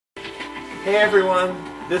Hey everyone,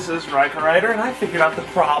 this is Riker Rider, and I figured out the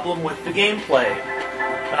problem with the gameplay.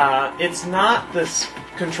 It's not this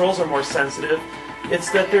controls are more sensitive, it's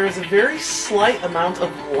that there is a very slight amount of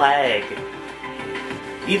lag.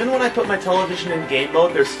 Even when I put my television in game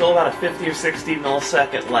mode, there's still about a 50 or 60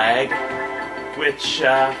 millisecond lag, which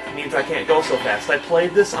means I can't go so fast. I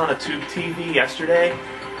played this on a tube TV yesterday,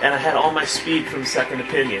 and I had all my speed from Second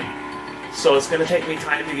Opinion. So it's going to take me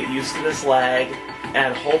time to get used to this lag,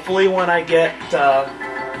 and hopefully when I get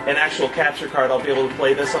an actual capture card, I'll be able to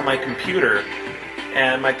play this on my computer.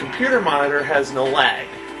 And my computer monitor has no lag,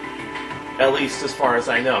 at least as far as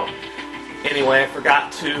I know. Anyway, I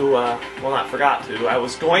forgot to, I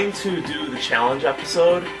was going to do the challenge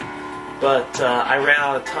episode, but I ran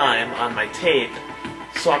out of time on my tape,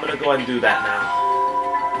 so I'm going to go ahead and do that now.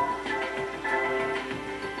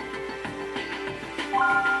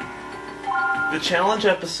 The challenge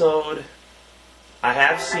episode, I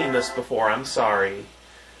have seen this before, I'm sorry.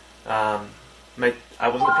 I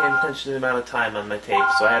wasn't paying attention to the amount of time on my tape,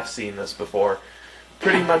 so I have seen this before.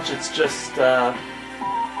 Pretty much it's just,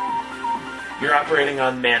 you're operating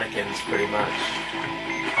on mannequins, pretty much.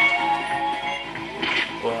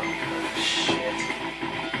 Well, shit.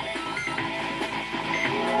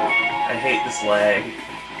 I hate this lag.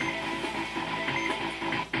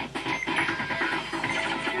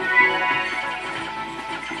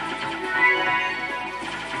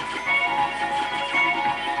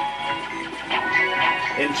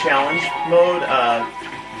 In challenge mode,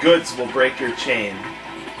 goods will break your chain.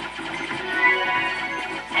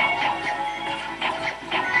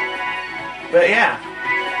 But yeah,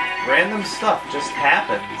 random stuff just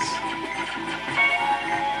happens.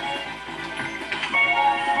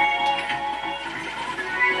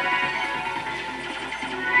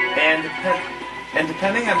 And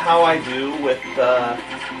depending on how I do with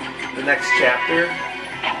the next chapter,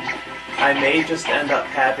 I may just end up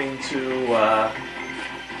having to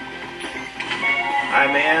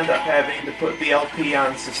put the LP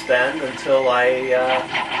on suspend until I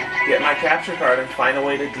get my capture card and find a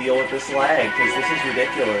way to deal with this lag, because this is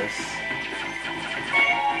ridiculous.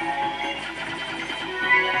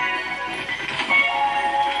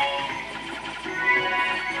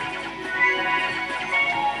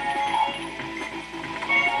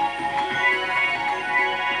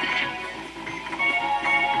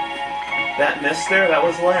 That miss there, that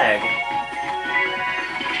was lag.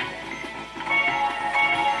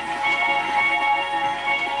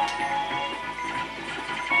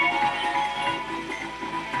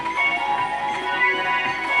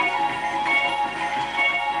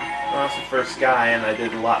 I was the first guy, and I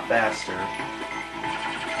did a lot faster.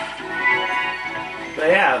 But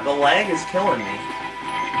yeah, the lag is killing me.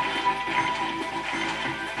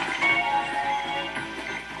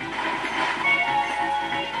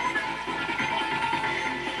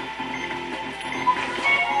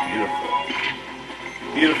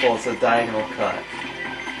 Beautiful, it's a diagonal cut.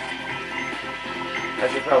 I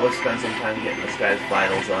should probably spend some time getting this guy's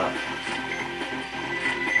vitals up.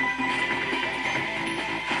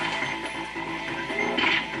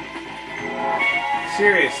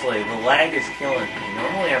 Seriously, the lag is killing me.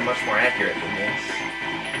 Normally I'm much more accurate than this.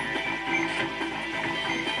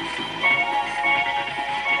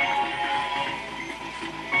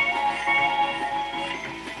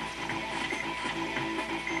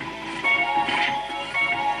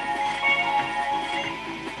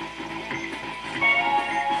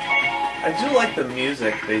 I do like the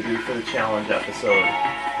music they do for the challenge episode.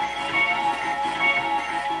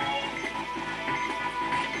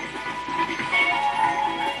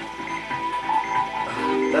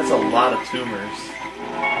 That's a lot of tumors.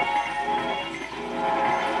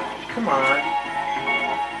 Come on.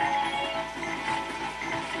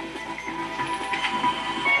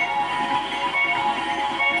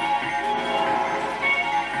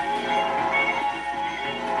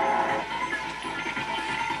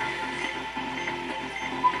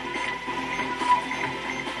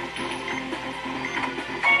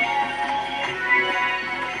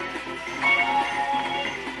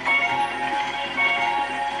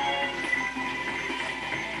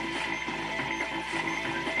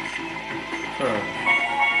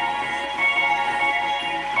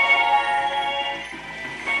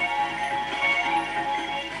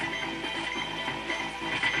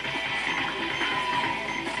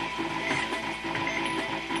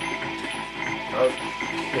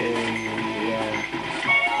 Okay, yeah.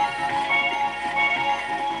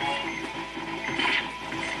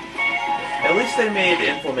 At least they made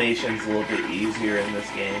inflammations a little bit easier in this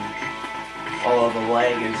game. Although the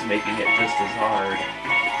lag is making it just as hard.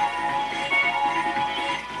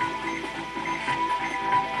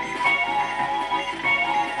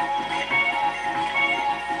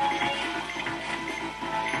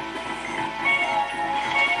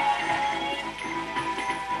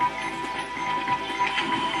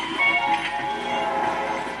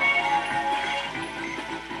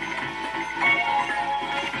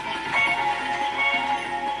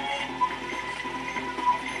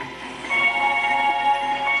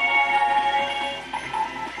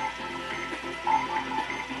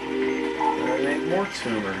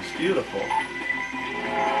 tumors. Beautiful.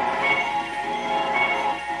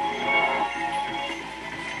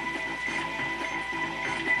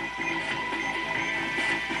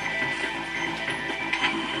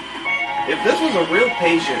 If this was a real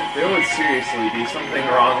patient, there would seriously be something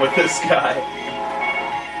wrong with this guy.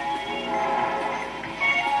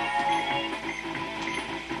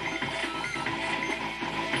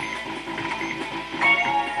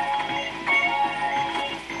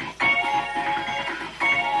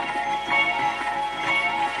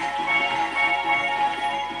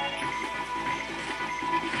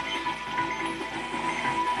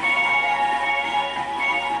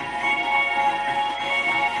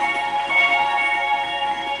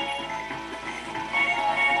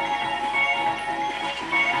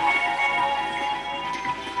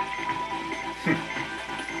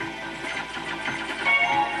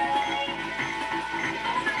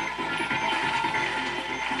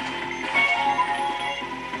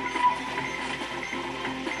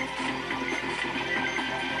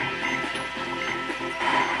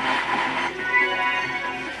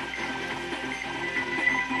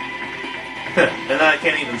 And then I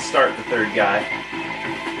can't even start the third guy.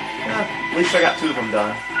 At least I got 2 of them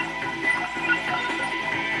done.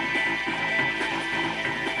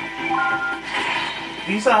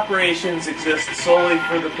 These operations exist solely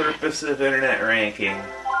for the purpose of internet ranking.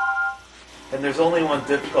 And there's only one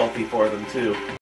difficulty for them, too.